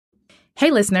Hey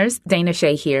listeners, Dana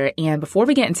Shea here, and before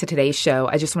we get into today's show,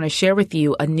 I just want to share with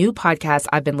you a new podcast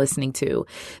I've been listening to,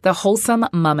 The Wholesome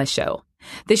Mama Show.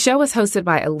 The show is hosted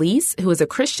by Elise, who is a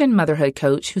Christian motherhood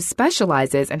coach who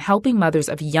specializes in helping mothers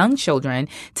of young children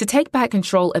to take back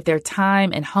control of their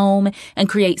time and home and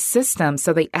create systems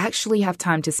so they actually have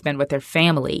time to spend with their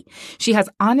family. She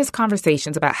has honest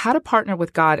conversations about how to partner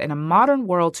with God in a modern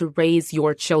world to raise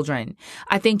your children.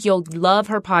 I think you'll love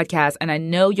her podcast, and I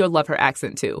know you'll love her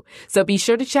accent too. So be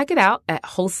sure to check it out at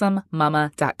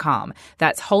wholesomemama.com.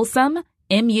 That's wholesome,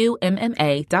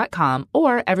 MUMMA.com,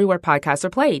 or everywhere podcasts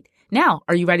are played. Now,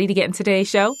 are you ready to get into today's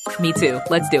show? Me too.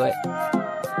 Let's do it.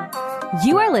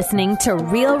 You are listening to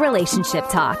Real Relationship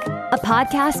Talk, a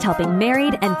podcast helping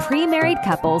married and pre-married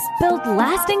couples build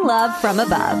lasting love from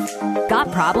above.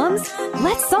 Got problems?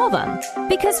 Let's solve them.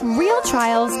 Because real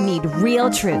trials need real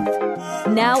truth.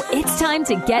 Now it's time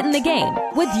to get in the game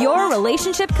with your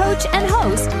relationship coach and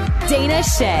host, Dana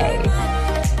Shea.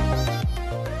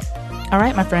 All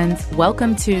right, my friends,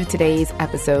 welcome to today's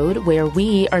episode where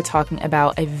we are talking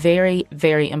about a very,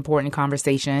 very important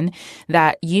conversation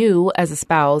that you as a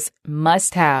spouse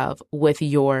must have with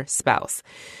your spouse.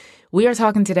 We are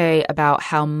talking today about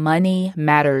how money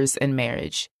matters in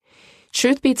marriage.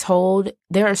 Truth be told,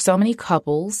 there are so many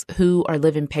couples who are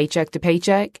living paycheck to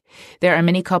paycheck. There are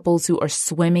many couples who are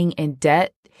swimming in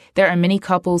debt. There are many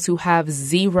couples who have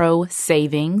zero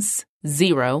savings,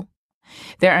 zero.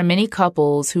 There are many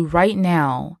couples who right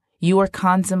now you are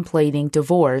contemplating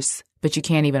divorce, but you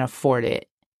can't even afford it.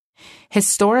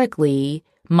 Historically,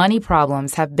 money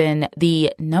problems have been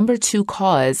the number 2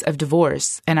 cause of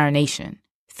divorce in our nation.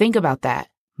 Think about that.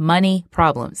 Money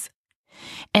problems.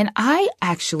 And I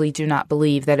actually do not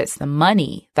believe that it's the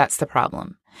money that's the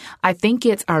problem. I think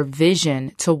it's our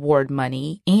vision toward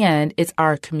money and it's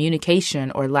our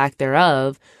communication or lack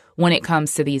thereof when it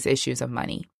comes to these issues of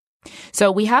money.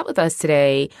 So we have with us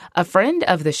today a friend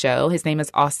of the show. His name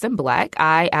is Austin Black.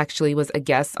 I actually was a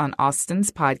guest on Austin's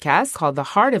podcast called The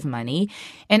Heart of Money.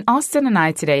 And Austin and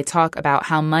I today talk about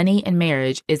how money and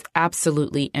marriage is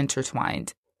absolutely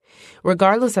intertwined.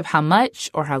 Regardless of how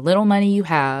much or how little money you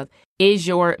have, is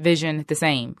your vision the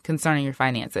same concerning your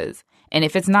finances? And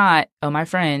if it's not, oh, my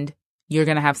friend, you're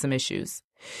going to have some issues.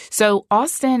 So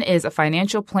Austin is a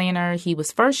financial planner. He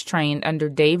was first trained under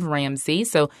Dave Ramsey.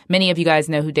 So many of you guys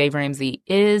know who Dave Ramsey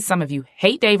is. Some of you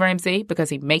hate Dave Ramsey because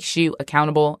he makes you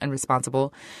accountable and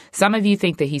responsible. Some of you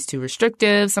think that he's too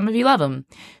restrictive. Some of you love him.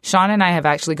 Sean and I have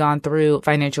actually gone through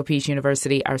Financial Peace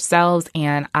University ourselves,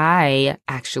 and I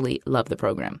actually love the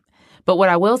program. But what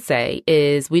I will say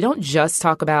is we don't just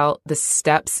talk about the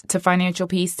steps to financial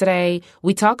peace today.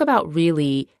 We talk about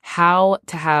really how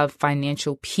to have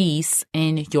financial peace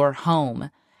in your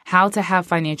home, how to have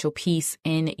financial peace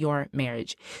in your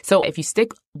marriage. So if you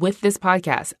stick with this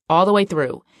podcast all the way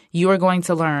through, you are going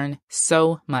to learn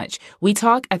so much. We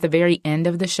talk at the very end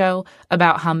of the show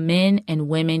about how men and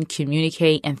women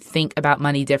communicate and think about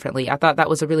money differently. I thought that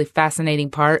was a really fascinating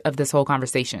part of this whole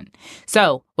conversation.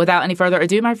 So without any further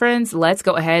ado, my friends, let's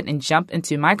go ahead and jump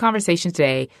into my conversation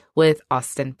today with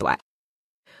Austin Black.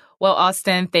 Well,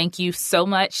 Austin, thank you so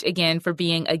much again for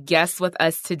being a guest with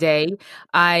us today.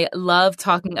 I love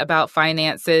talking about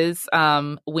finances.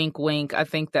 Wink, wink. I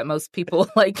think that most people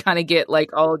kind of get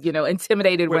all,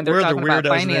 intimidated when they're talking about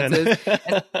finances.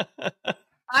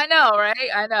 I know, right?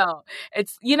 I know.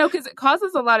 It's, because it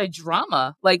causes a lot of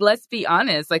drama. Let's be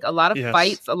honest, a lot of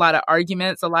fights, a lot of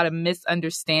arguments, a lot of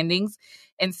misunderstandings.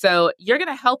 And so you're going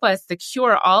to help us to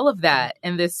cure all of that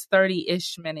in this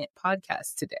 30-ish minute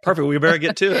podcast today. Perfect. We better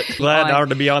get to it. Glad honored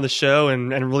to be on the show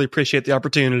and really appreciate the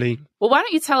opportunity. Well, why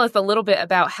don't you tell us a little bit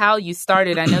about how you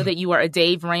started? I know that you are a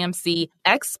Dave Ramsey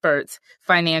expert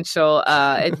financial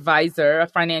advisor, a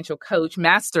financial coach,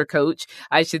 master coach,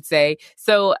 I should say.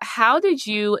 So how did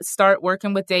you start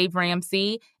working with Dave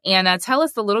Ramsey? And tell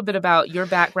us a little bit about your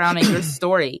background and your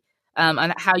story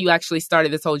and how you actually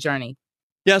started this whole journey.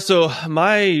 Yeah, so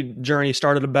my journey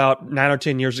started about 9 or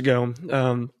 10 years ago.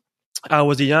 I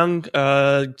was a young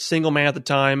single man at the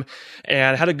time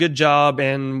and had a good job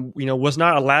and, was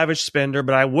not a lavish spender,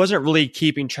 but I wasn't really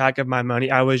keeping track of my money.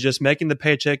 I was just making the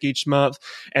paycheck each month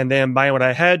and then buying what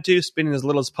I had to, spending as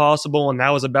little as possible. And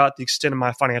that was about the extent of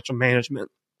my financial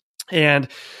management. And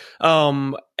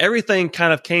everything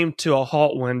kind of came to a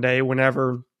halt one day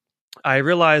whenever I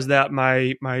realized that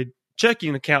my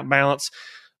checking account balance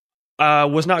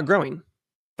was not growing. In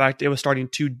fact, it was starting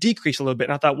to decrease a little bit.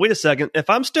 And I thought, wait a second,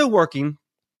 if I'm still working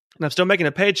and I'm still making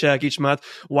a paycheck each month,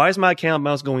 why is my account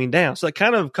balance going down? So that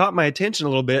kind of caught my attention a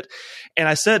little bit. And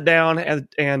I sat down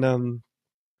and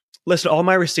listed all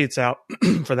my receipts out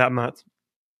for that month.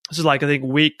 This is like, I think,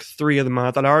 week 3 of the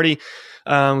month. I'd already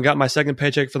got my second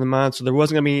paycheck for the month, so there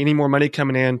wasn't going to be any more money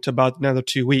coming in to about another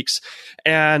 2 weeks.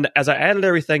 And as I added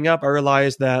everything up, I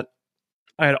realized that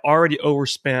I had already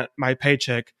overspent my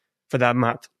paycheck for that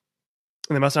month.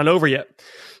 And the month's not over yet.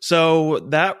 So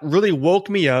that really woke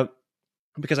me up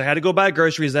because I had to go buy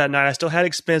groceries that night. I still had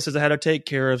expenses I had to take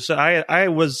care of. So I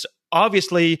was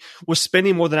obviously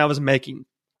spending more than I was making,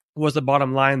 was the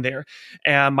bottom line there.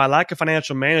 And my lack of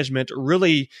financial management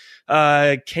really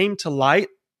came to light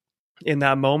in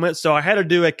that moment. So I had to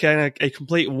do a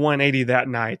complete 180 that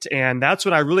night. And that's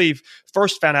when I really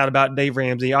first found out about Dave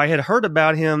Ramsey. I had heard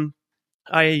about him.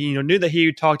 I knew that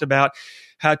he talked about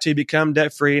how to become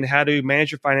debt free and how to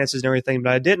manage your finances and everything,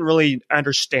 but I didn't really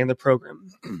understand the program.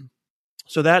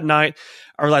 So that night,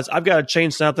 I realized I've got to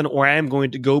change something or I am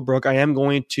going to go broke. I am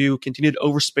going to continue to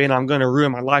overspend. I'm going to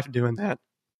ruin my life doing that.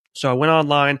 So I went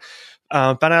online,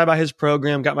 found out about his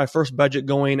program, got my first budget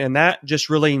going, and that just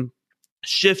really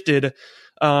shifted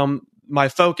my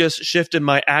focus, shifted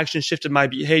my action, shifted my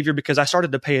behavior because I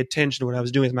started to pay attention to what I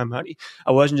was doing with my money.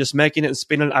 I wasn't just making it and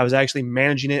spending it. I was actually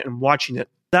managing it and watching it.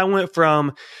 That went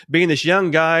from being this young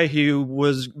guy who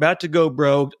was about to go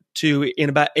broke to, in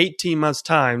about 18 months'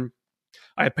 time,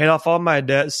 I paid off all my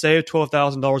debt, saved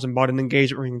 $12,000, and bought an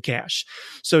engagement ring in cash.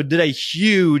 So it did a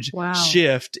huge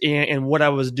shift in what I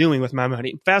was doing with my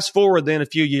money. Fast forward then a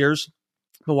few years,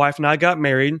 my wife and I got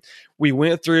married. We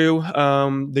went through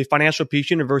the Financial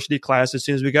Peace University class as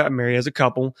soon as we got married as a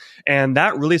couple, and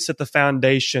that really set the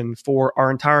foundation for our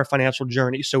entire financial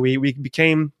journey. So we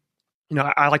became,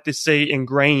 I like to say,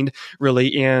 ingrained really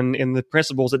in the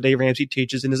principles that Dave Ramsey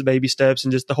teaches in his baby steps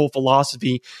and just the whole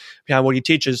philosophy behind what he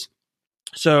teaches.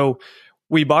 So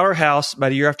we bought our house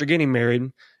about a year after getting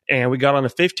married, and we got on a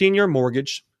 15-year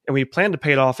mortgage, and we planned to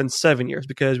pay it off in 7 years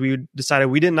because we decided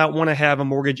we did not want to have a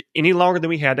mortgage any longer than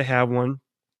we had to have one.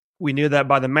 We knew that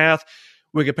by the math,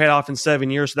 we could pay it off in 7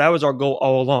 years. So that was our goal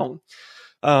all along.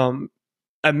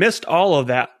 Amidst all of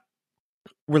that,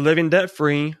 we're living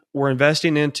debt-free. We're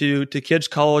investing into kids'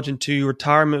 college, into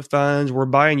retirement funds. We're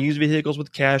buying used vehicles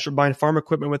with cash. We're buying farm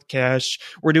equipment with cash.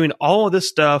 We're doing all of this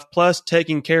stuff, plus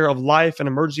taking care of life and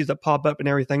emergencies that pop up and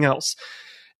everything else.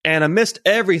 And amidst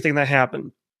everything that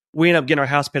happened, we ended up getting our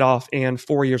house paid off in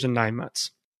 4 years and 9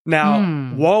 months.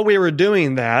 Now, while we were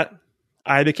doing that,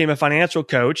 I became a financial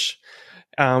coach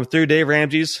through Dave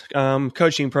Ramsey's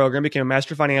coaching program, became a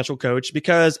master financial coach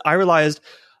because I realized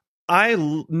I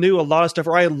knew a lot of stuff,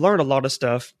 or I learned a lot of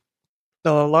stuff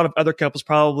that a lot of other couples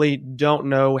probably don't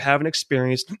know, haven't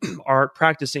experienced, aren't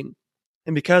practicing.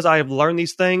 And because I have learned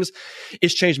these things,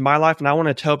 it's changed my life, and I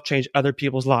want to help change other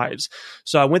people's lives.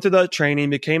 So I went through that training,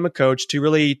 became a coach to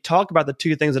really talk about the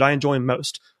two things that I enjoy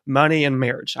most, money and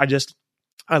marriage.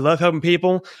 I love helping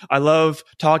people. I love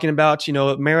talking about,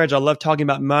 marriage. I love talking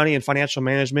about money and financial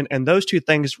management. And those two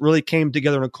things really came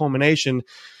together in a culmination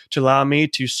to allow me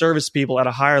to service people at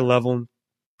a higher level,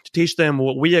 to teach them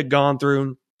what we had gone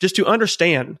through, just to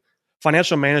understand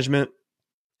financial management,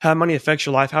 how money affects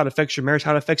your life, how it affects your marriage,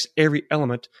 how it affects every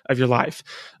element of your life.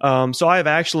 So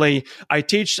I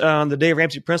teach the Dave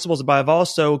Ramsey principles, but I've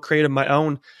also created my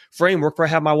own framework where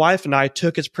I have my wife and I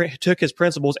took his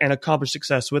principles and accomplished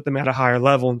success with them at a higher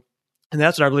level. And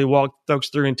that's what I really walk folks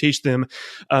through and teach them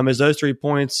is those 3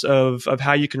 points of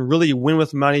how you can really win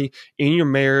with money in your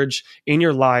marriage, in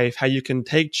your life, how you can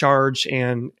take charge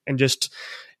and just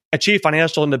achieve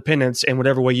financial independence in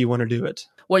whatever way you want to do it.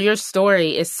 Well, your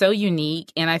story is so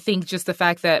unique. And I think just the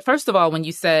fact that, first of all, when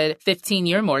you said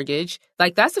 15-year mortgage,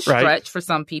 like that's a stretch for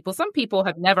some people. Some people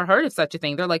have never heard of such a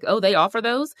thing. They're like, oh, they offer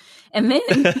those? And then,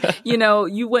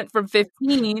 you went from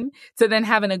 15 to then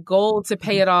having a goal to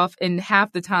pay it off in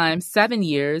half the time, 7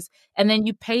 years. And then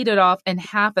you paid it off in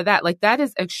half of that. Like that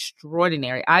is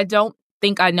extraordinary. I don't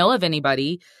think I know of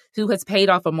anybody who has paid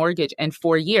off a mortgage in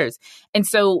 4 years. And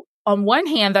so on one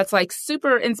hand, that's like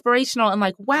super inspirational and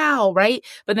like, wow, right?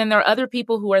 But then there are other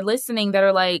people who are listening that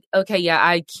are like, okay, yeah,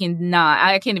 I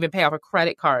can't even pay off a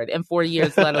credit card in 4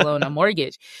 years, let alone a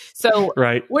mortgage. So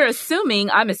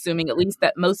I'm assuming at least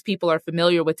that most people are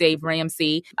familiar with Dave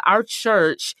Ramsey. Our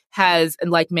church has,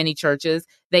 like many churches,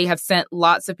 they have sent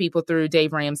lots of people through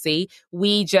Dave Ramsey.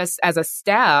 We just, as a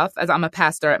staff, as I'm a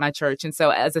pastor at my church, and so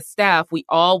as a staff, we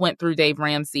all went through Dave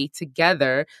Ramsey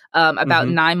together about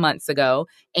 9 months ago.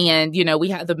 And, we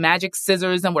had the magic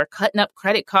scissors and we're cutting up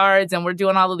credit cards and we're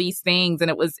doing all of these things. And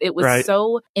it was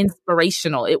so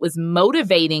inspirational. It was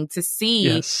motivating to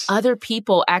see other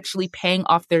people actually paying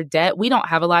off their debt. We don't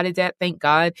have a lot of debt, thank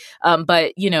God.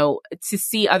 But, to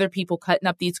see other people cutting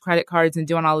up these credit cards and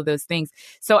doing all of those things.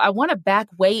 So I want to back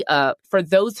way up for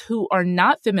those who are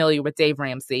not familiar with Dave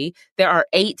Ramsey. There are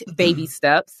 8 baby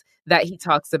steps that he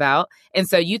talks about. And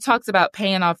so you talked about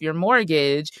paying off your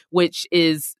mortgage, which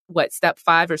is what, step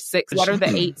 5 or 6? What are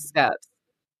the 8 steps?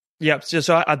 Yep.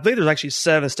 So I believe there's actually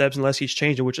 7 steps unless he's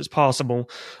changed it, which is possible.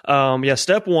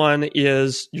 Step 1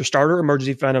 is your starter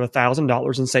emergency fund of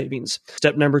 $1,000 in savings.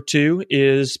 Step number 2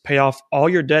 is pay off all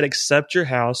your debt except your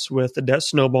house with the debt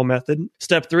snowball method.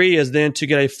 Step 3 is then to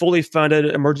get a fully funded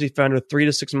emergency fund with 3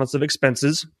 to 6 months of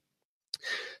expenses.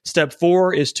 Step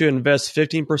 4 is to invest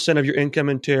 15% of your income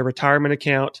into a retirement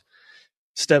account.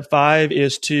 Step 5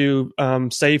 is to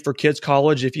save for kids'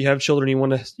 college if you have children you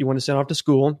want to send off to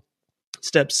school.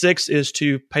 Step 6 is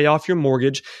to pay off your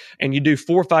mortgage, and you do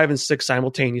 4, 5, and 6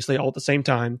 simultaneously, all at the same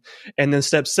time. And then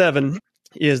step 7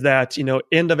 is that,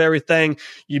 end of everything,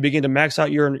 you begin to max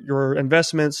out your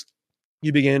investments.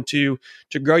 You begin to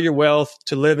grow your wealth,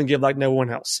 to live and give like no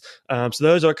one else. So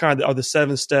those are the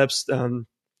 7 steps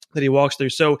that he walks through.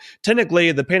 So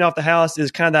technically, the paying off the house is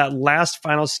kind of that last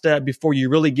final step before you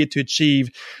really get to achieve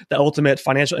the ultimate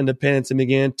financial independence and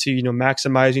begin to,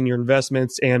 maximizing your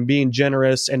investments and being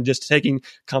generous and just taking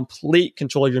complete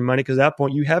control of your money. Because at that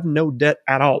point, you have no debt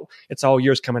at all. It's all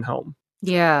yours coming home.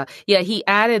 Yeah. He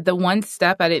added the one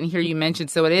step I didn't hear you mention.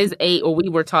 So it is 8, or we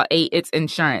were taught 8. It's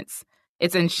insurance.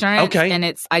 It's insurance and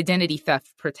it's identity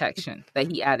theft protection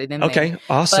that he added in there. Okay,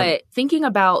 awesome. But thinking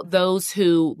about those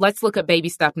who, let's look at baby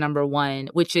step number 1,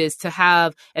 which is to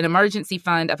have an emergency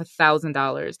fund of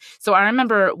 $1,000. So I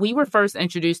remember we were first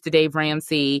introduced to Dave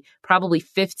Ramsey probably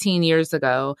 15 years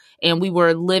ago, and we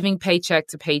were living paycheck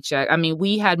to paycheck. I mean,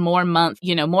 we had more month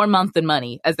than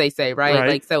money, as they say,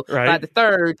 right? By the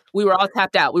third, we were all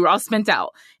tapped out. We were all spent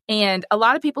out. And a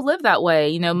lot of people live that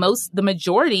way. The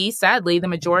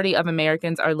majority of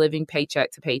Americans are living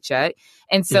paycheck to paycheck.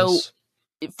 And so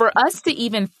for us to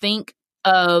even think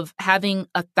of having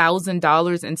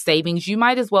 $1,000 in savings, you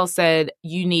might as well said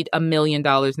you need $1 million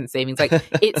in savings. Like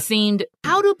it seemed,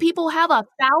 how do people have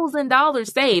 $1,000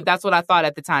 saved? That's what I thought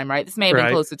at the time, right? This may have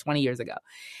been close to 20 years ago.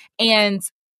 And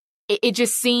it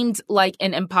just seemed like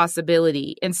an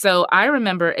impossibility. And so I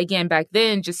remember, again, back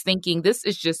then just thinking, this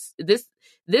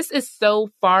is so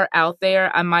far out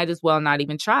there, I might as well not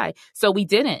even try. So we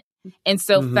didn't. And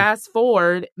so fast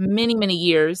forward many, many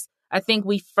years, I think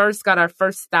we first got our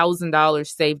first $1,000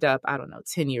 saved up,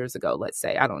 10 years ago, let's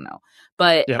say. I don't know.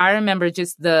 But I remember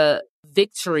just the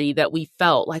victory that we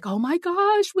felt like, oh my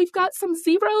gosh, we've got some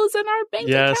zeros in our bank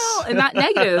account, and not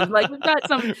negative. Like we've got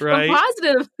some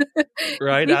positive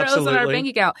zeros in our bank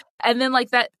account. And then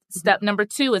like that step number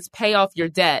 2 is pay off your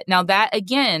debt. Now that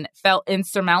again felt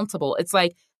insurmountable. It's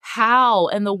like, how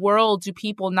in the world do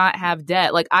people not have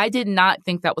debt? Like I did not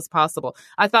think that was possible.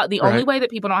 I thought the only way that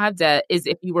people don't have debt is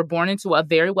if you were born into a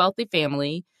very wealthy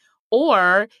family,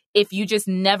 or if you just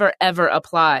never, ever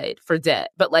applied for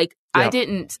debt. But like, I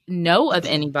didn't know of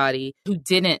anybody who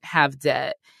didn't have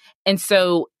debt. And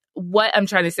so what I'm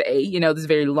trying to say, this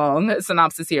very long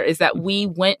synopsis here, is that we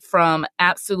went from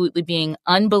absolutely being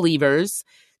unbelievers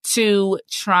to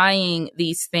trying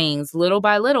these things little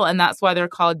by little. And that's why they're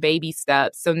called baby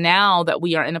steps. So now that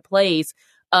we are in a place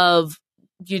of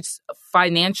just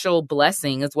financial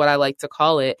blessing is what I like to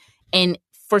call it. And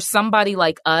for somebody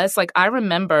like us, like I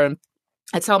remember,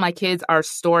 I tell my kids our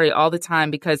story all the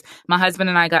time because my husband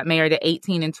and I got married at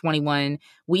 18 and 21.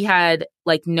 We had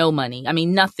like no money. I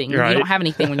mean, nothing. You don't have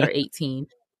anything when you're 18.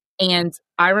 And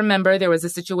I remember there was a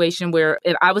situation where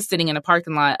I was sitting in a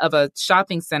parking lot of a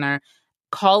shopping center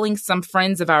calling some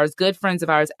friends of ours, good friends of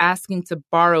ours, asking to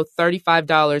borrow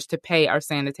 $35 to pay our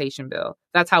sanitation bill.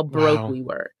 That's how broke we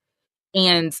were.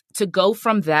 And to go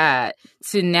from that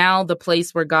to now the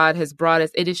place where God has brought us,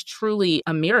 it is truly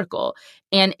a miracle.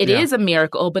 And it is a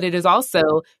miracle, but it is also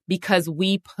because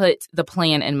we put the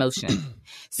plan in motion.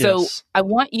 So I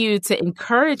want you to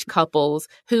encourage couples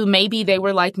who maybe they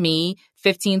were like me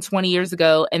 15, 20 years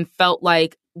ago and felt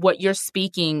like what you're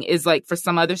speaking is like for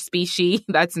some other species.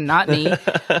 That's not me.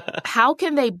 How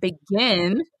can they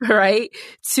begin,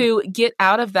 to get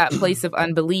out of that place of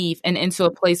unbelief and into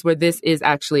a place where this is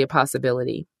actually a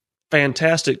possibility?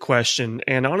 Fantastic question.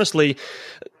 And honestly,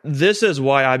 this is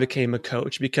why I became a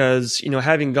coach, because,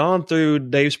 having gone through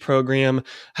Dave's program,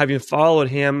 having followed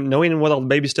him, knowing what all the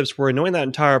baby steps were, knowing that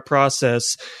entire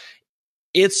process,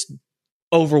 it's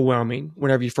overwhelming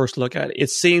whenever you first look at it. It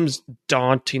seems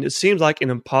daunting. It seems like an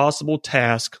impossible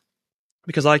task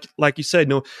because like you said,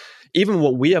 even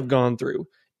what we have gone through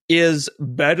is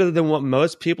better than what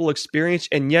most people experience.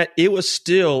 And yet it was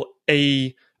still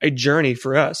a journey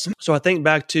for us. So I think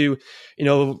back to,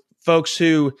 folks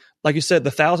who, like you said, the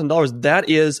 $1,000, that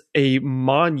is a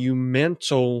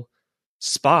monumental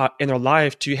spot in their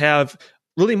life to have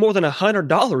really more than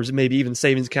 $100, maybe even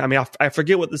savings account. I mean, I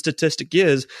forget what the statistic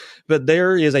is, but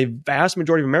there is a vast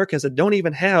majority of Americans that don't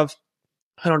even have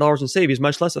 $100 in savings,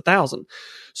 much less $1,000.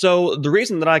 So the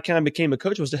reason that I kind of became a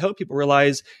coach was to help people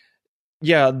realize,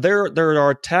 yeah, there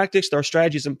are tactics, there are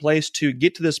strategies in place to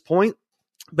get to this point,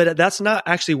 but that's not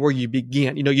actually where you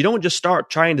begin. You don't just start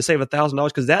trying to save $1,000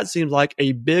 because that seems like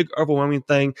a big, overwhelming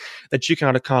thing that you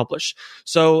cannot accomplish.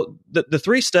 So the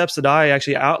 3 steps that I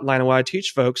actually outline and what I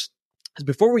teach folks is,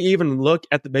 before we even look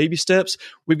at the baby steps,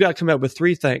 we've got to come up with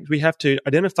 3 things. We have to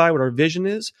identify what our vision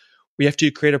is. We have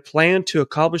to create a plan to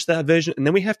accomplish that vision. And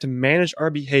then we have to manage our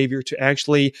behavior to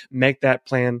actually make that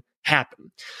plan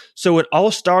happen. So it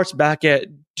all starts back at,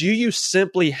 do you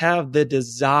simply have the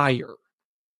desire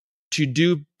to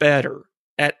do better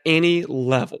at any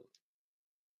level?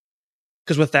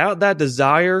 Because without that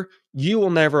desire, you will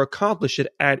never accomplish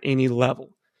it at any level.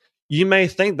 You may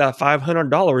think that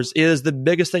 $500 is the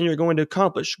biggest thing you're going to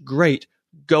accomplish. Great.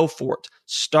 Go for it.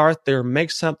 Start there.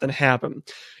 Make something happen.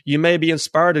 You may be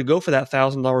inspired to go for that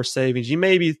 $1,000 savings. You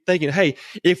may be thinking, hey,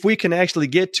 if we can actually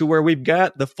get to where we've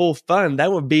got the full fund,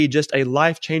 that would be just a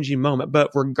life-changing moment.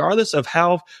 But regardless of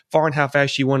how far and how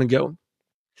fast you want to go,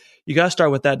 you got to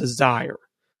start with that desire.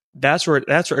 That's where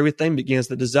everything begins,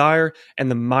 the desire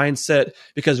and the mindset.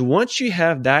 Because once you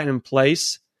have that in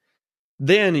place,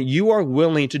 then you are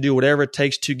willing to do whatever it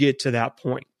takes to get to that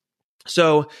point.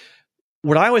 So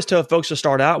what I always tell folks to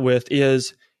start out with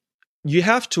is, you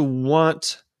have to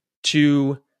want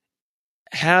to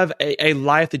have a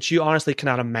life that you honestly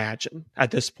cannot imagine at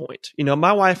this point.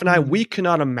 My wife and I, we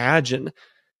cannot imagine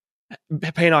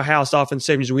paying our house off in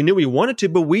savings. We knew we wanted to,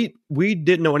 but we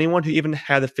didn't know anyone who even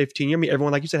had the 15-year. I mean,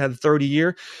 everyone, like you said, had the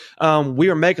 30-year. We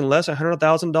were making less than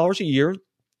 $100,000 a year.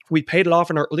 We paid it off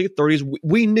in our early 30s.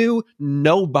 We knew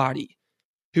nobody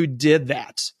who did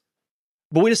that.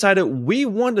 But we decided we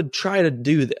wanted to try to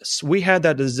do this. We had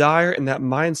that desire and that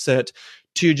mindset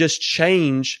to just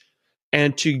change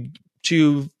and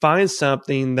to find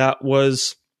something that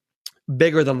was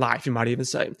bigger than life, you might even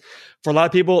say. For a lot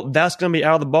of people, that's going to be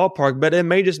out of the ballpark, but it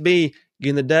may just be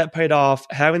getting the debt paid off,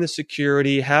 having the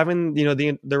security, having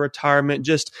the retirement,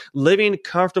 just living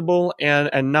comfortable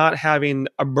and not having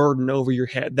a burden over your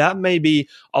head. That may be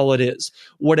all it is.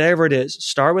 Whatever it is,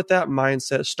 start with that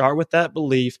mindset, start with that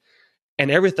belief, and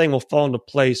everything will fall into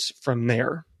place from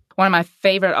there. One of my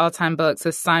favorite all-time books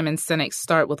is Simon Sinek's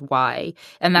Start With Why.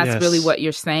 And that's really what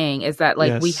you're saying, is that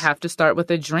we have to start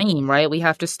with a dream, right? We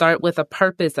have to start with a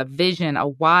purpose, a vision, a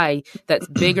why that's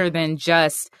bigger than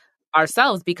just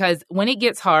ourselves. Because when it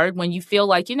gets hard, when you feel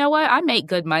like, you know what, I make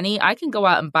good money, I can go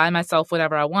out and buy myself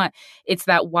whatever I want. It's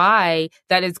that why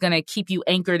that is going to keep you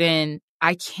anchored in,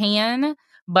 I can,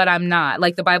 but I'm not.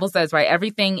 Like the Bible says, right?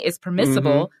 Everything is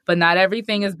permissible, but not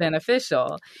everything is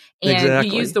beneficial. And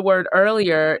you used the word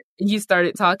earlier, you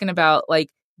started talking about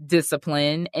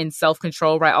discipline and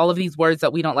self-control, right? All of these words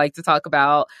that we don't like to talk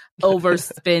about,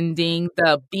 overspending,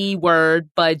 the B word,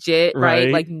 budget,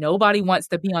 right? Like nobody wants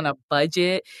to be on a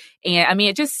budget. And I mean,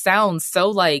 it just sounds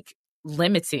so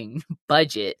limiting,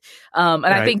 budget.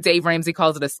 I think Dave Ramsey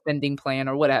calls it a spending plan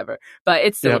or whatever, but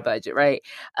it's still a budget, right?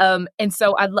 And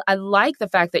so I like the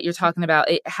fact that you're talking about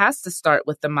it has to start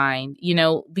with the mind,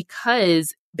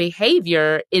 because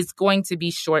behavior is going to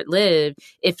be short-lived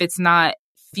if it's not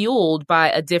fueled by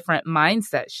a different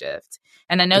mindset shift.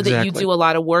 And I know that you do a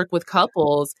lot of work with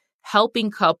couples, helping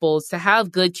couples to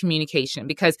have good communication,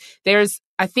 because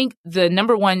I think the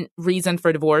number one reason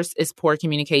for divorce is poor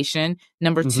communication.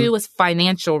 Number two is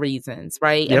financial reasons,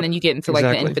 right? And then you get into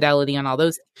the infidelity and all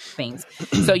those things.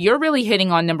 So you're really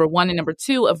hitting on number one and number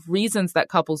two of reasons that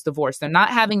couples divorce. They're not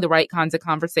having the right kinds of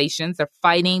conversations. They're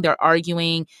fighting, they're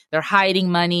arguing, they're hiding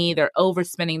money, they're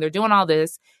overspending, they're doing all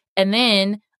this. And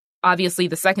then obviously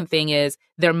the second thing is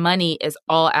their money is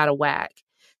all out of whack.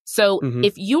 So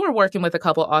if you are working with a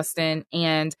couple, Austin,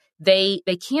 and they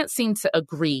can't seem to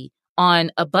agree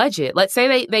on a budget, let's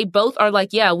say they both are like,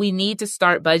 yeah, we need to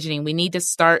start budgeting, we need to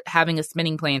start having a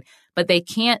spending plan, but they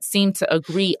can't seem to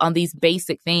agree on these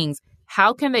basic things.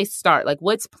 How can they start?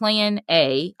 What's plan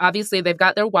A? Obviously, they've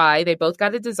got their why. They both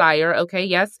got a desire. Okay,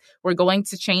 yes, we're going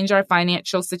to change our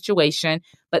financial situation,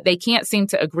 but they can't seem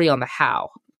to agree on the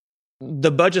how.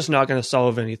 The budget's not going to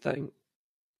solve anything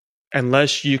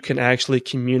unless you can actually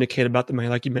communicate about the money.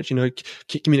 Like you mentioned,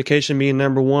 communication being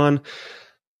number one.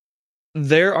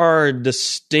 There are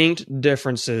distinct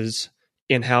differences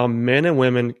in how men and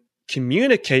women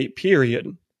communicate,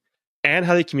 period, and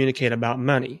how they communicate about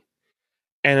money.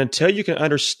 And until you can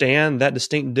understand that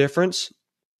distinct difference,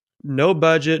 no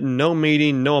budget, no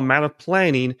meeting, no amount of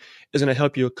planning is going to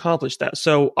help you accomplish that.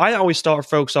 So I always start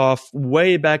folks off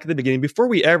way back at the beginning before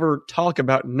we ever talk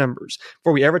about numbers,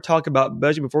 before we ever talk about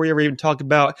budget, before we ever even talk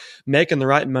about making the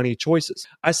right money choices.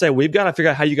 I say we've got to figure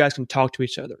out how you guys can talk to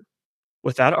each other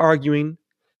without arguing,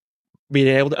 being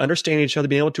able to understand each other,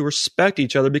 being able to respect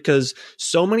each other, because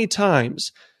so many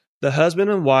times the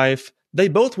husband and wife, they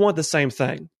both want the same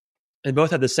thing. They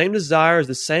both have the same desires,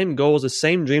 the same goals, the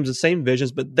same dreams, the same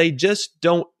visions, but they just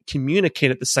don't communicate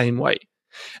it the same way.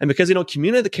 And because they don't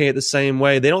communicate it the same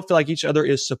way, they don't feel like each other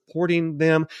is supporting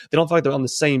them. They don't feel like they're on the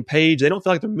same page. They don't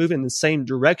feel like they're moving in the same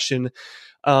direction.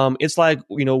 It's like,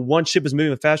 one ship is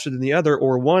moving faster than the other,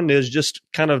 or one is just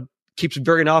kind of keeps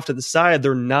veering off to the side.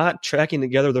 They're not tracking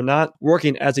together. They're not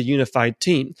working as a unified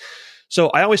team. So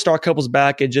I always start couples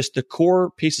back at just the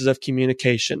core pieces of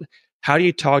communication. How do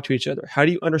you talk to each other? How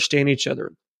do you understand each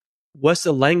other? What's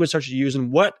the language that you're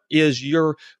using? What is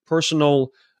your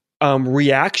personal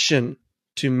reaction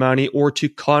to money, or to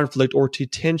conflict, or to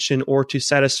tension, or to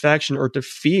satisfaction, or to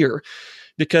fear?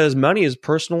 Because money is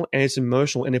personal and it's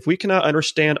emotional. And if we cannot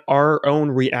understand our own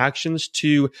reactions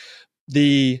to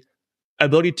the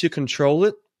ability to control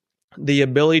it, the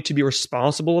ability to be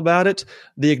responsible about it,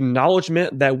 the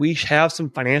acknowledgement that we have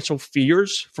some financial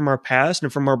fears from our past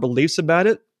and from our beliefs about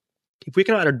it, if we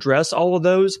cannot address all of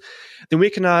those, then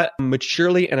we cannot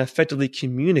maturely and effectively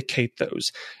communicate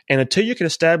those. And until you can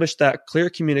establish that clear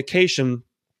communication,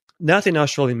 nothing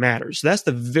else really matters. That's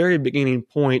the very beginning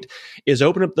point, is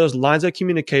open up those lines of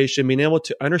communication, being able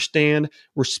to understand,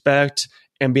 respect,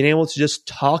 and being able to just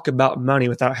talk about money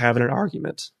without having an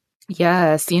argument.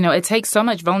 Yes. It takes so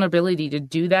much vulnerability to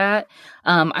do that.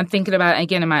 I'm thinking about,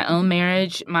 again, in my own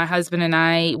marriage, my husband and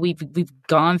I, we've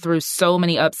gone through so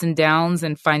many ups and downs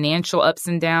and financial ups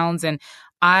and downs. And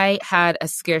I had a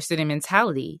scarcity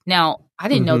mentality. Now, I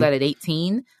didn't know that at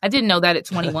 18. I didn't know that at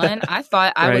 21. I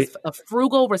thought I was a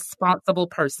frugal, responsible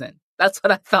person. That's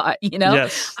what I thought,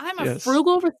 Yes. I'm a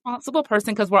frugal, responsible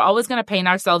person because we're always going to paint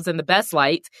ourselves in the best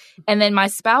light. And then my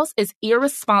spouse is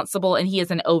irresponsible and he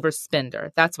is an overspender.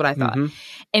 That's what I thought.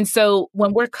 And so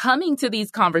when we're coming to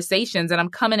these conversations, and I'm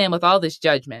coming in with all this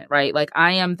judgment, right? Like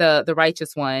I am the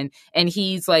righteous one and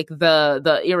he's like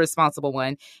the irresponsible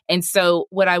one. And so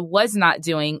what I was not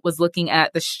doing was looking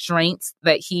at the strengths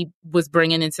that he was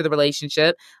bringing into the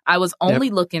relationship. I was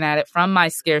only looking at it from my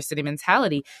scarcity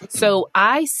mentality. So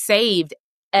I saved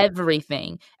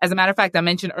everything. As a matter of fact, I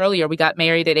mentioned earlier, we got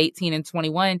married at 18 and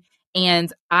 21,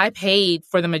 and I paid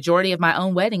for the majority of my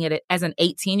own wedding as an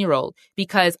 18-year-old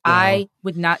because I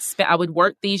would not spend. I would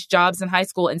work these jobs in high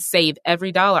school and save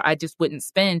every dollar. I just wouldn't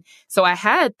spend. So I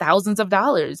had thousands of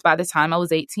dollars by the time I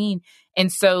was 18.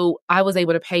 And so I was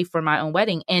able to pay for my own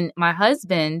wedding. And my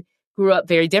husband grew up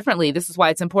very differently. This is why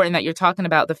it's important that you're talking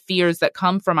about the fears that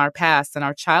come from our past and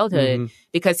our childhood,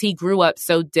 because he grew up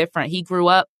so different. He grew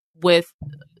up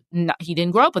he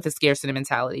didn't grow up with a scarcity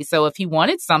mentality. So if he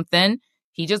wanted something,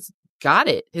 he just got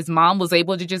it. His mom was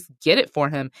able to just get it for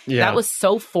him. Yeah. That was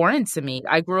so foreign to me.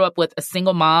 I grew up with a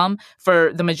single mom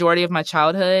for the majority of my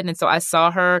childhood. And so I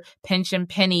saw her pinching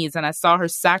pennies and I saw her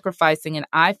sacrificing. And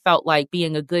I felt like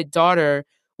being a good daughter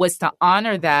was to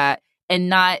honor that and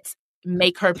not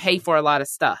make her pay for a lot of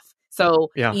stuff.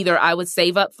 So either I would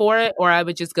save up for it or I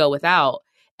would just go without.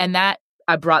 And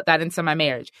I brought that into my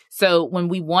marriage. So when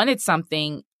we wanted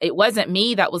something, it wasn't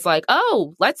me that was like,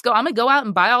 oh, let's go. I'm going to go out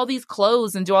and buy all these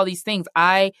clothes and do all these things.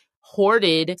 I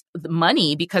hoarded the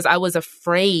money because I was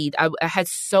afraid. I had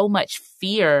so much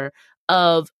fear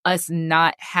of us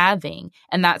not having.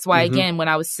 And that's why, again, when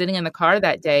I was sitting in the car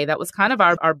that day, that was kind of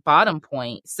our bottom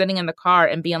point, sitting in the car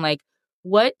and being like,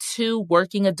 what two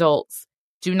working adults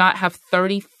do not have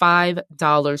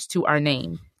 $35 to our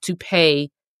name to pay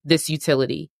this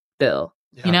utility bill?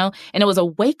 And it was a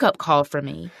wake up call for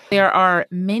me. There are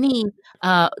many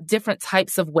different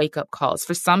types of wake up calls.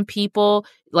 For some people,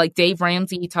 like Dave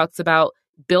Ramsey, he talks about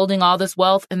building all this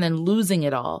wealth and then losing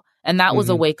it all. And that was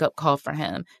a wake up call for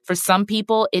him. For some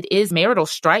people, it is marital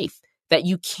strife that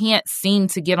you can't seem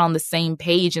to get on the same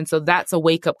page. And so that's a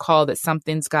wake up call that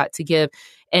something's got to give.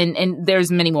 And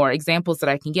there's many more examples that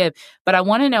I can give. But I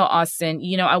want to know, Austin,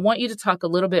 I want you to talk a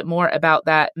little bit more about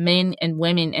that, men and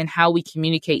women, and how we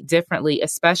communicate differently,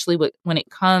 especially when it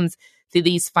comes to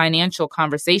these financial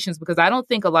conversations, because I don't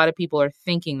think a lot of people are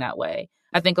thinking that way.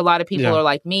 I think a lot of people are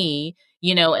like me,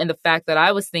 and the fact that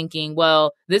I was thinking,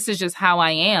 well, this is just how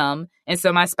I am. And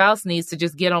so my spouse needs to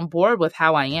just get on board with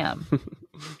how I am.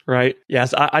 Right.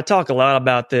 Yes. I talk a lot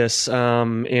about this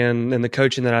in the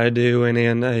coaching that I do and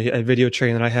in a video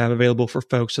training that I have available for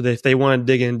folks. So that if they want to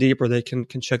dig in deeper, they can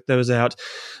check those out.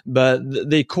 But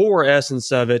the core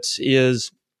essence of it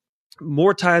is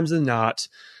more times than not,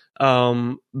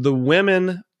 the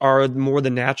women are more the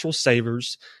natural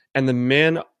savers, and the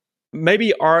men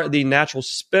maybe are the natural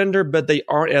spender, but they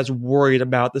aren't as worried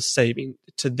about the saving.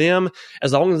 To them,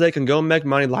 as long as they can go make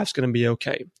money, life's going to be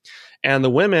okay. And the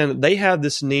women, they have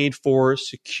this need for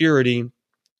security,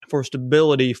 for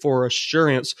stability, for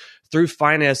assurance through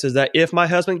finances, that if my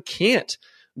husband can't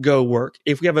go work,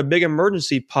 if we have a big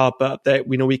emergency pop up that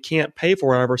we can't pay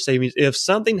for out of our savings, if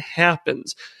something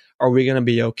happens, are we going to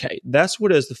be okay? That's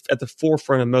what is at the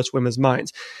forefront of most women's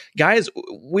minds. Guys,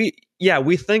 we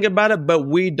think about it, but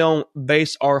we don't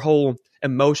base our whole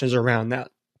emotions around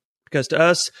that. Because to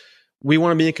us, we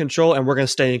want to be in control, and we're going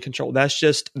to stay in control. That's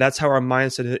how our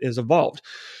mindset is evolved.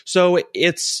 So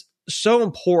it's so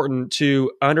important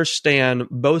to understand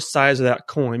both sides of that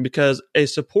coin, because a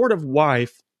supportive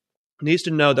wife needs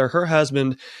to know that her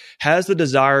husband has the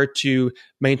desire to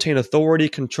maintain authority,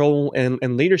 control,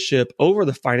 and leadership over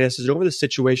the finances, over the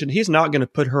situation. He's not going to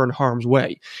put her in harm's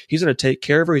way. He's going to take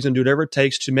care of her. He's going to do whatever it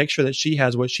takes to make sure that she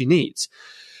has what she needs.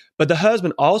 But the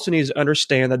husband also needs to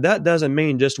understand that doesn't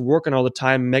mean just working all the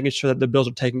time, making sure that the bills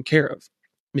are taken care of.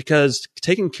 Because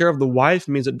taking care of the wife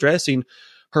means addressing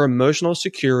her emotional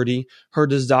security, her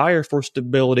desire for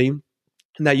stability.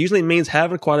 And that usually means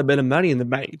having quite a bit of money in the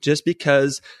bank, just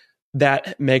because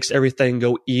that makes everything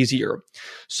go easier.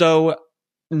 So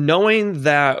knowing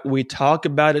that we talk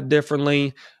about it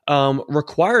differently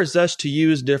requires us to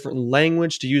use different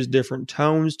language, to use different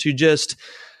tones, to just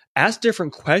ask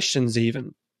different questions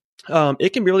even.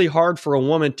 It can be really hard for a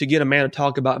woman to get a man to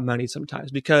talk about money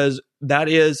sometimes, because that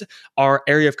is our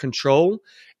area of control.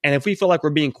 And if we feel like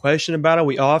we're being questioned about it,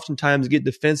 we oftentimes get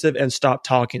defensive and stop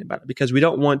talking about it, because we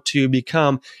don't want to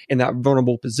become in that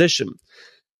vulnerable position.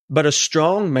 But a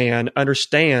strong man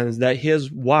understands that his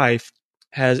wife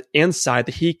has insight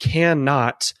that he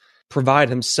cannot provide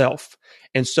himself.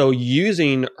 And so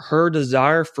using her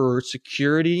desire for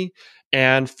security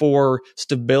and for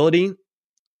stability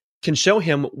can show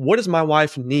him, what does my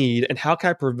wife need, and how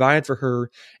can I provide for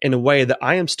her in a way that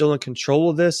I am still in control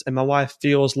of this, and my wife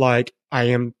feels like I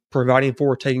am providing for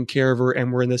her, taking care of her,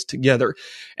 and we're in this together.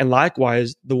 And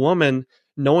likewise, the woman,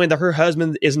 knowing that her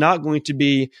husband is not going to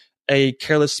be a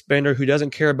careless spender who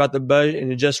doesn't care about the budget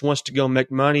and just wants to go make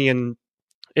money and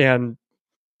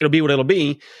it'll be what it'll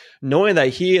be, knowing that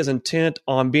he is intent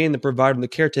on being the provider and the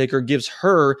caretaker gives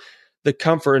her the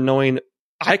comfort of knowing,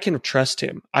 I can trust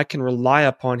him. I can rely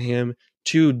upon him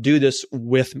to do this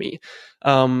with me.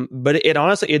 But it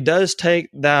honestly, it does take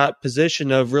that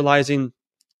position of realizing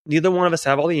neither one of us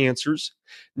have all the answers.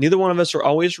 Neither one of us are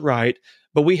always right,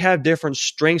 but we have different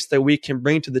strengths that we can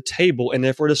bring to the table. And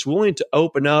if we're just willing to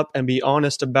open up and be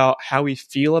honest about how we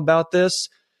feel about this,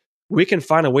 we can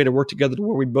find a way to work together to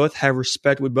where we both have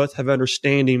respect, we both have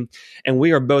understanding, and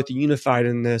we are both unified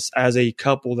in this as a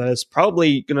couple that is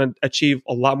probably going to achieve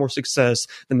a lot more success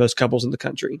than most couples in the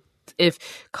country.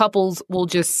 If couples will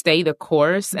just stay the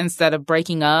course instead of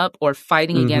breaking up or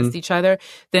fighting against each other,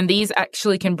 then these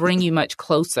actually can bring you much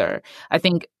closer. I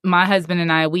think my husband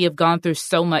and I, we have gone through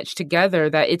so much together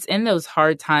that it's in those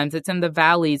hard times, it's in the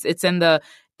valleys, it's in the,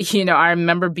 I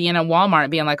remember being in Walmart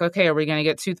and being like, okay, are we going to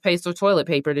get toothpaste or toilet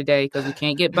paper today? Because we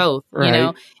can't get both,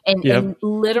 right. And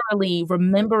literally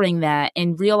remembering that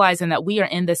and realizing that we are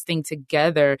in this thing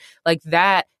together, like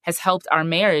that has helped our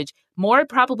marriage more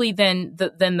probably than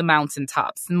the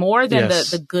mountaintops, more than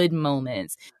the good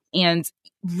moments. And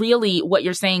really what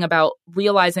you're saying about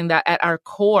realizing that at our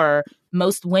core,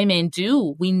 most women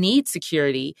we need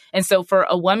security. And so for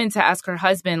a woman to ask her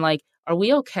husband, like, are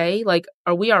we okay? Like,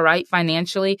 are we all right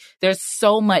financially? There's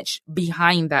so much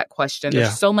behind that question.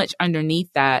 There's so much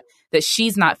underneath that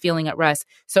she's not feeling at rest.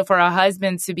 So for a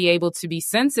husband to be able to be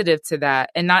sensitive to that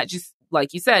and not just,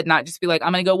 like you said, not just be like,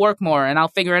 I'm going to go work more and I'll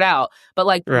figure it out. But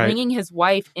like bringing his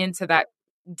wife into that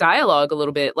dialogue a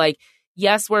little bit, like,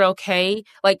 yes, we're okay.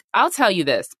 Like, I'll tell you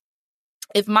this.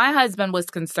 If my husband was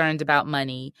concerned about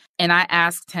money and I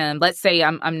asked him, let's say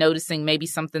I'm noticing maybe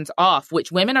something's off,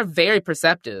 which women are very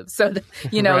perceptive. So,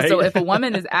 so if a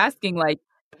woman is asking like,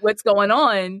 what's going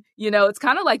on, it's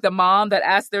kind of like the mom that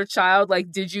asked their child,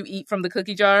 like, did you eat from the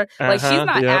cookie jar? Like, she's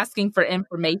not asking for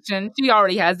information. She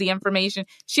already has the information.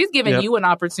 She's giving you an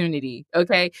opportunity.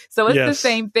 Okay. So it's the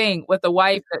same thing with a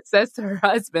wife that says to her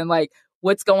husband, like,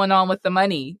 what's going on with the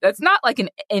money? That's not like an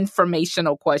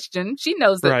informational question. She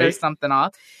knows that there's something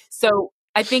off. So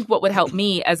I think what would help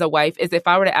me as a wife is if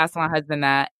I were to ask my husband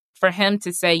that, for him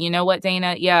to say, you know what,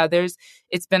 Dana? Yeah,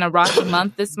 it's been a rocky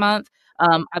month this month.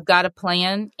 I've got a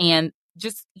plan, and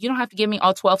just, you don't have to give me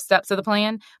all 12 steps of the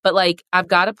plan, but like, I've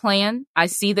got a plan. I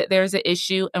see that there's an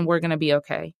issue and we're going to be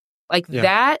okay. Like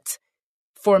that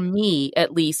for me,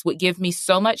 at least, would give me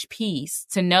so much peace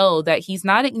to know that he's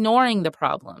not ignoring the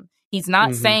problem. He's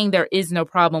not saying there is no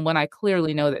problem when I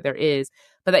clearly know that there is,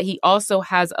 but that he also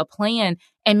has a plan,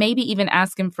 and maybe even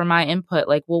ask him for my input.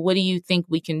 Like, well, what do you think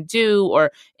we can do?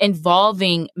 Or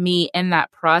involving me in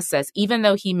that process, even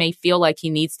though he may feel like he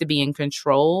needs to be in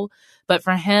control. But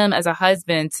for him as a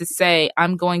husband to say,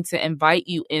 I'm going to invite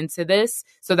you into this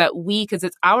so that because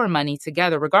it's our money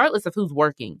together, regardless of who's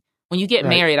working. When you get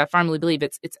married, I firmly believe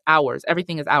it's ours.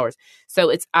 Everything is ours. So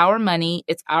it's our money,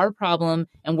 it's our problem,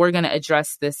 and we're going to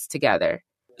address this together.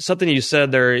 Something you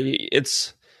said there,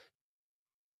 it's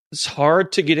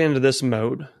hard to get into this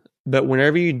mode, but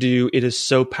whenever you do, it is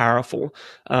so powerful.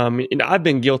 And I've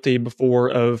been guilty before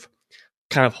of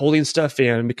kind of holding stuff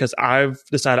in because I've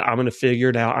decided I'm going to figure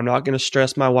it out. I'm not going to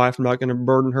stress my wife. I'm not going to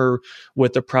burden her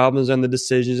with the problems and the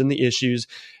decisions and the issues.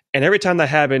 And every time that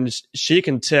happens, she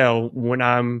can tell when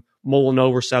I'm mulling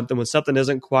over something, when something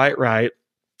isn't quite right.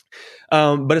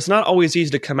 But it's not always easy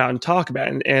to come out and talk about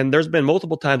it. And there's been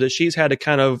multiple times that she's had to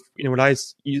kind of, when I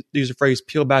use the phrase,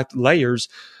 peel back the layers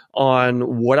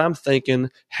on what I'm thinking,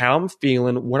 how I'm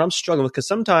feeling, what I'm struggling with. Because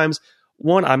sometimes,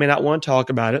 one, I may not want to talk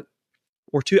about it.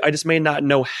 Or two, I just may not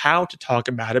know how to talk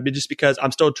about it, but just because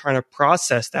I'm still trying to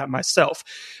process that myself.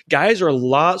 Guys are a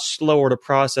lot slower to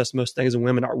process most things than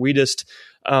women are. We just,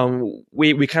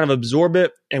 we kind of absorb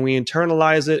it and we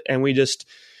internalize it, and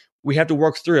we have to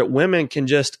work through it. Women can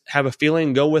just have a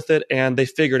feeling, go with it, and they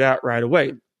figure it out right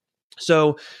away.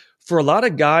 So for a lot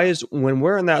of guys, when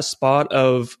we're in that spot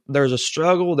of there's a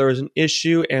struggle, there's an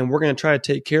issue, and we're going to try to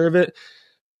take care of it,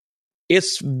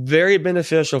 it's very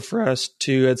beneficial for us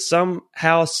to, at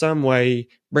somehow, some way,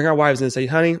 bring our wives in and say,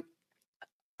 honey,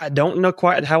 I don't know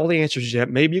quite how all the answers yet.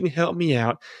 Maybe you can help me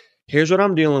out. Here's what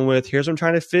I'm dealing with. Here's what I'm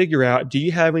trying to figure out. Do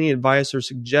you have any advice or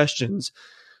suggestions?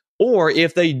 Or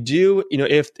if they do,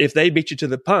 if they beat you to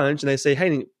the punch and they say,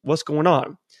 hey, what's going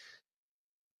on?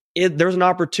 There's an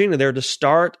opportunity there to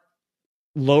start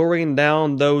lowering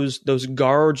down those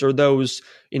guards or those,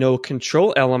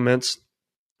 control elements,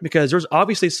 because there's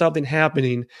obviously something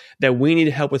happening that we need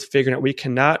help with figuring out. We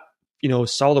cannot,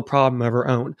 solve the problem of our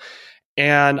own.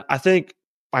 And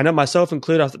I know myself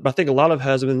included, I think a lot of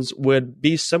husbands would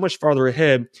be so much farther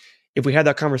ahead if we had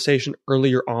that conversation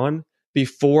earlier on,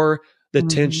 before the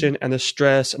tension and the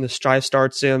stress and the strife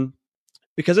starts in,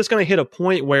 because it's going to hit a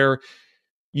point where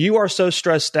you are so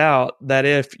stressed out that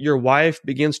if your wife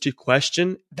begins to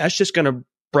question, that's just going to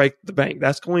break the bank.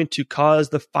 That's going to cause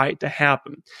the fight to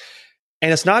happen.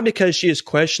 And it's not because she is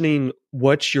questioning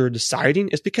what you're deciding.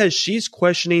 It's because she's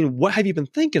questioning, what have you been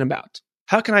thinking about?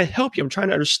 How can I help you? I'm trying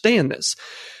to understand this.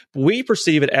 We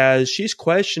perceive it as she's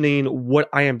questioning what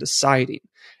I am deciding.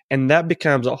 And that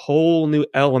becomes a whole new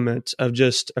element of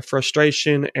just a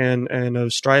frustration and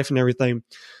of strife and everything.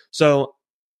 So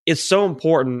it's so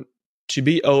important to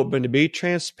be open, to be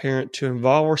transparent, to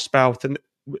involve our spouse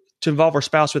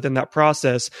within that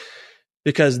process,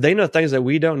 because they know things that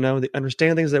we don't know. They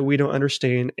understand things that we don't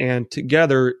understand. And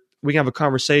together we can have a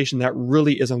conversation that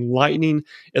really is enlightening,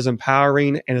 is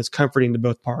empowering, and is comforting to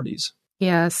both parties.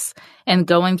 Yes. And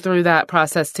going through that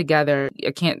process together,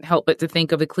 I can't help but to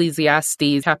think of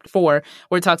Ecclesiastes chapter 4,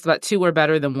 where it talks about two are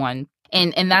better than one.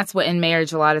 And that's what in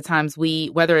marriage, a lot of times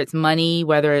whether it's money,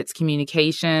 whether it's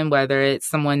communication, whether it's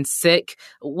someone sick,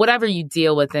 whatever you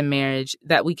deal with in marriage,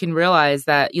 that we can realize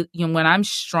that when I'm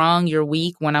strong, you're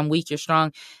weak. When I'm weak, you're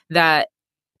strong. That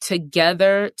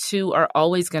together two are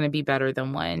always going to be better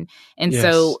than one. And Yes.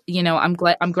 so,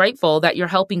 I'm grateful that you're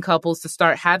helping couples to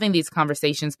start having these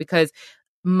conversations, because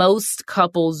most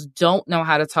couples don't know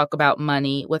how to talk about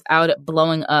money without it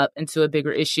blowing up into a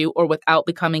bigger issue, or without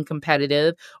becoming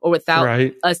competitive, or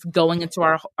without us going into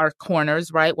our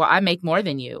corners, right? Well, I make more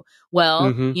than you.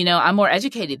 Well, I'm more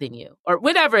educated than you, or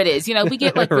whatever it is. We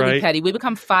get like really petty. We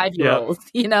become 5-year-olds,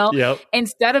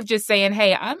 instead of just saying,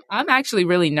 hey, I'm actually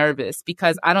really nervous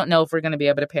because I don't know if we're going to be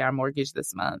able to pay our mortgage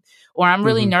this month, or I'm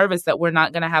really nervous that we're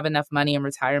not going to have enough money in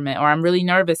retirement, or I'm really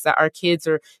nervous that our kids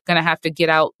are going to have to get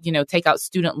out, take out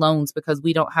student loans because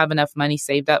we don't have enough money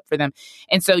saved up for them.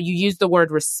 And so you used the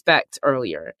word respect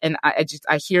earlier. And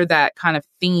I hear that kind of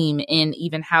theme in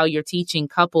even how you're teaching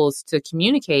couples to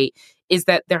communicate, is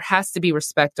that there has to be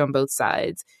respect on both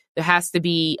sides. There has to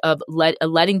be a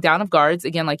letting down of guards,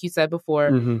 again, like you said before,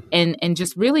 and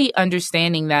just really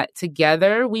understanding that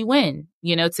together we win.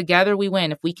 Together we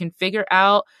win. If we can figure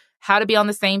out how to be on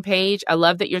the same page. I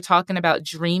love that you're talking about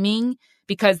dreaming,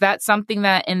 because that's something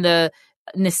that in the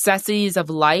necessities of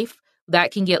life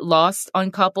that can get lost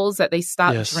on couples, that they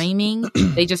stop dreaming.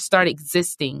 They just start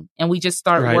existing, and we just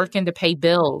start working to pay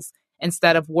bills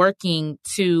instead of working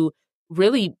to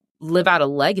really live out a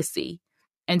legacy.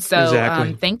 And so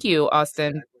Exactly. thank you,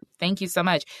 Austin. Thank you so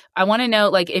much. I want to know,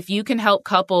 like, if you can help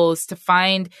couples to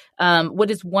find what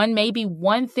is maybe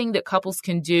one thing that couples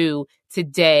can do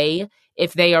today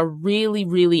if they are really,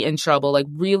 really in trouble, like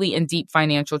really in deep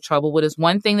financial trouble. What is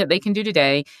one thing that they can do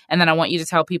today? And then I want you to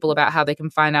tell people about how they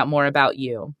can find out more about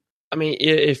you. I mean,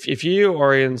 if you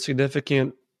are in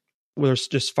significant, whether it's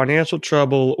just financial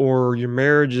trouble or your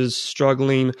marriage is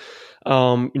struggling,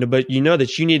 but you know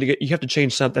that you have to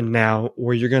change something now,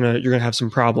 or you're gonna have some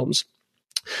problems.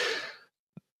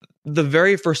 The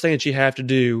very first thing that you have to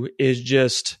do is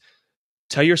just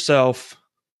tell yourself,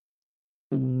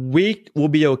 we will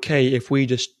be okay if we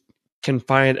just can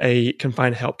find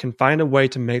help, can find a way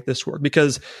to make this work.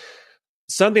 Because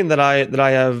something that I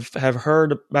have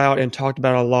heard about and talked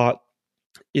about a lot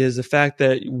is the fact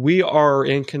that we are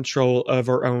in control of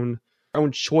our own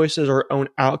choices, our own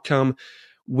outcome.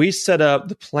 We set up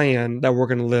the plan that we're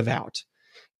going to live out.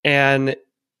 And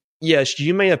yes,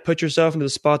 you may have put yourself into the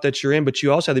spot that you're in, but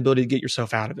you also have the ability to get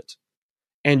yourself out of it.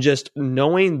 And just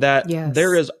knowing that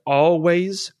there is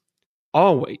always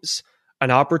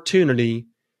an opportunity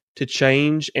to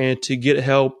change and to get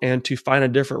help and to find a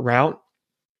different route.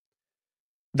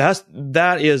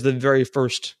 That is the very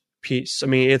first piece. I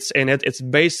mean, it's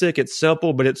basic, it's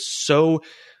simple, but it's so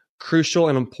crucial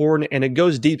and important, and it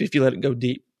goes deep if you let it go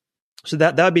deep. So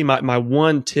that would be my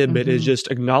one tidbit, is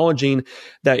just acknowledging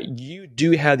that you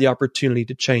do have the opportunity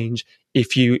to change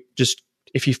if you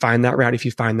find that route, if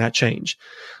you find that change.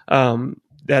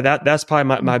 That's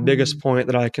probably my biggest point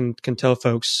that I can tell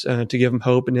folks to give them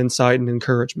hope and insight and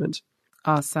encouragement.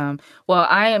 Awesome. Well,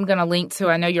 I am going to link to,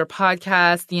 I know your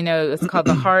podcast, it's called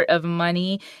The Heart of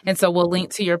Money. And so we'll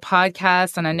link to your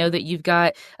podcast. And I know that you've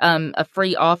got a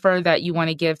free offer that you want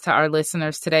to give to our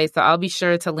listeners today. So I'll be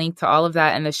sure to link to all of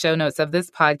that in the show notes of this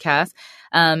podcast.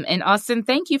 And Austin,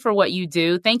 thank you for what you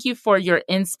do. Thank you for your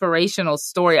inspirational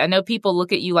story. I know people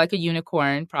look at you like a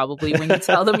unicorn, probably, when you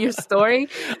tell them your story.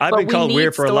 I've been called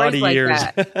weird for a lot of years.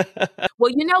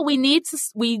 Well, we need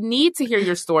to hear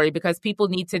your story, because people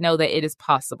need to know that it is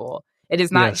possible. It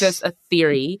is not just a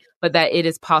theory, but that it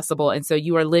is possible. And so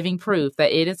you are living proof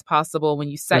that it is possible when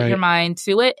you set your mind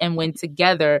to it, and when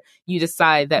together you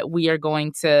decide that we are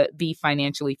going to be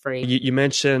financially free. You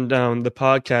mentioned the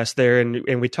podcast there,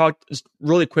 and we talked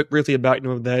really briefly about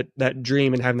that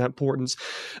dream and having that importance.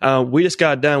 We just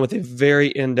got done with a very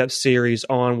in-depth series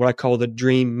on what I call the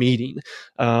dream meeting,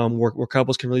 where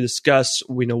couples can really discuss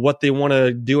what they want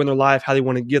to do in their life, how they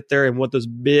want to get there, and what those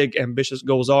big ambitious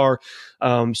goals are.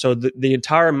 So the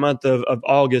entire month of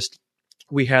August,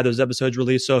 we had those episodes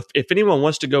released. So if anyone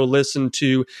wants to go listen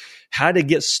to how to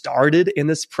get started in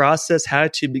this process, how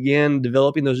to begin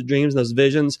developing those dreams and those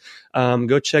visions,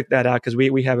 go check that out, because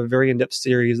we have a very in-depth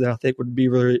series that I think would be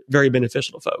very, very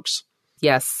beneficial to folks.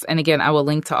 Yes. And again, I will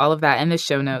link to all of that in the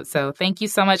show notes. So thank you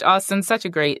so much, Austin. Such a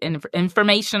great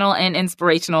informational and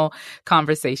inspirational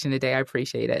conversation today. I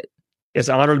appreciate it. It's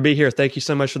an honor to be here. Thank you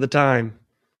so much for the time.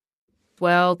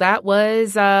 Well, that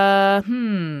was,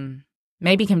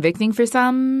 maybe convicting for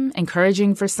some,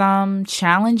 encouraging for some,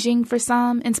 challenging for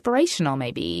some, inspirational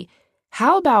maybe.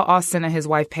 How about Austin and his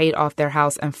wife paid off their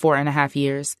house in 4.5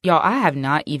 years? Y'all, I have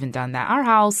not even done that. Our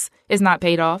house is not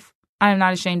paid off. I am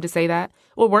not ashamed to say that.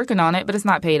 We're working on it, but it's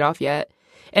not paid off yet.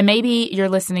 And maybe you're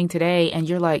listening today and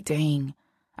you're like, dang,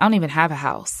 I don't even have a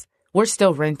house. We're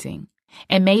still renting.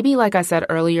 And maybe, like I said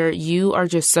earlier, you are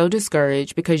just so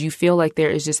discouraged because you feel like there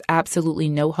is just absolutely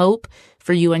no hope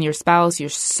for you and your spouse. You're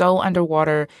so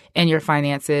underwater in your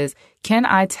finances. Can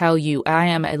I tell you, I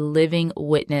am a living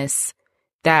witness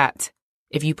that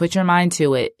if you put your mind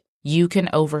to it, you can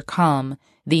overcome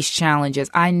these challenges.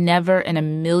 I never in a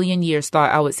million years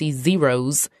thought I would see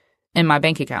zeros in my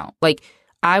bank account. Like,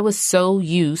 I was so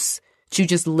used to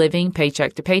just living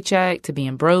paycheck to paycheck, to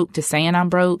being broke, to saying I'm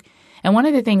broke. And one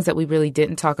of the things that we really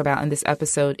didn't talk about in this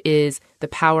episode is the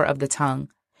power of the tongue.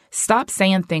 Stop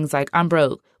saying things like, I'm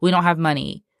broke, we don't have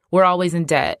money, we're always in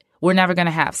debt, we're never going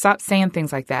to have. Stop saying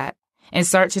things like that and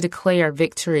start to declare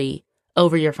victory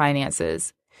over your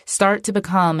finances. Start to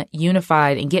become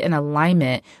unified and get in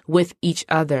alignment with each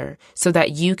other so that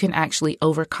you can actually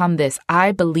overcome this.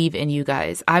 I believe in you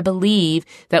guys. I believe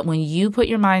that when you put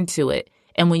your mind to it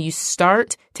and when you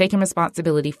start taking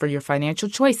responsibility for your financial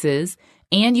choices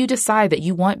and you decide that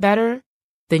you want better,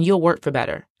 then you'll work for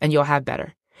better and you'll have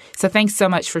better. So thanks so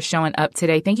much for showing up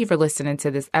today. Thank you for listening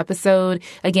to this episode.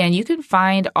 Again, you can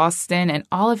find Austin and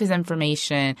all of his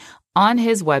information on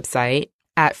his website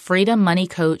at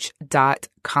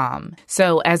freedommoneycoach.com.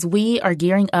 So as we are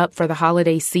gearing up for the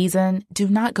holiday season, do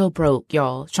not go broke,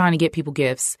 y'all, trying to get people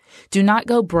gifts. Do not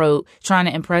go broke trying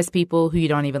to impress people who you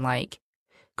don't even like.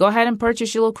 Go ahead and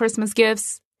purchase your little Christmas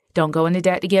gifts. Don't go into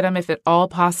debt to get them if at all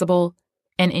possible.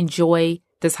 And enjoy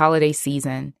this holiday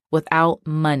season without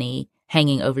money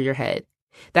hanging over your head.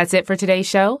 That's it for today's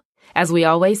show. As we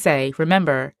always say,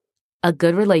 remember, a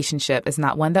good relationship is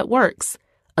not one that works.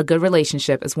 A good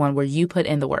relationship is one where you put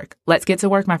in the work. Let's get to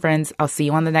work, my friends. I'll see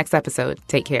you on the next episode.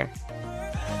 Take care.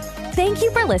 Thank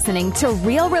you for listening to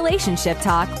Real Relationship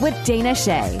Talk with Dana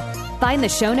Shea. Find the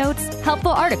show notes,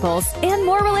 helpful articles, and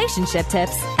more relationship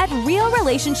tips at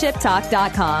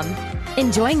realrelationshiptalk.com.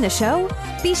 Enjoying the show?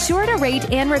 Be sure to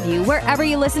rate and review wherever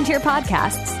you listen to your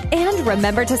podcasts. And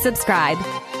remember to subscribe.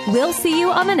 We'll see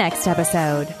you on the next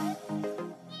episode.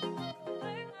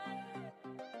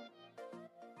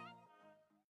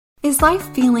 Is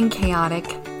life feeling chaotic?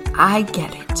 I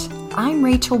get it. I'm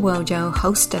Rachel Wojo,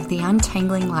 host of the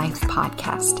Untangling Life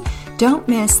podcast. Don't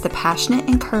miss the passionate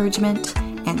encouragement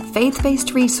and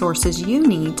faith-based resources you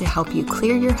need to help you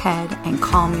clear your head and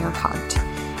calm your heart.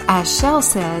 As Shell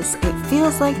says, it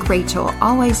feels like Rachel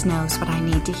always knows what I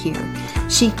need to hear.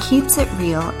 She keeps it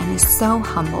real and is so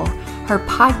humble. Her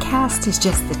podcast is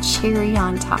just the cherry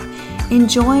on top.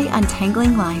 Enjoy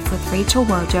Untangling Life with Rachel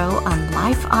Wojo on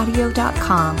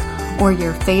lifeaudio.com or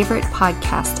your favorite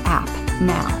podcast app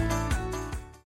now.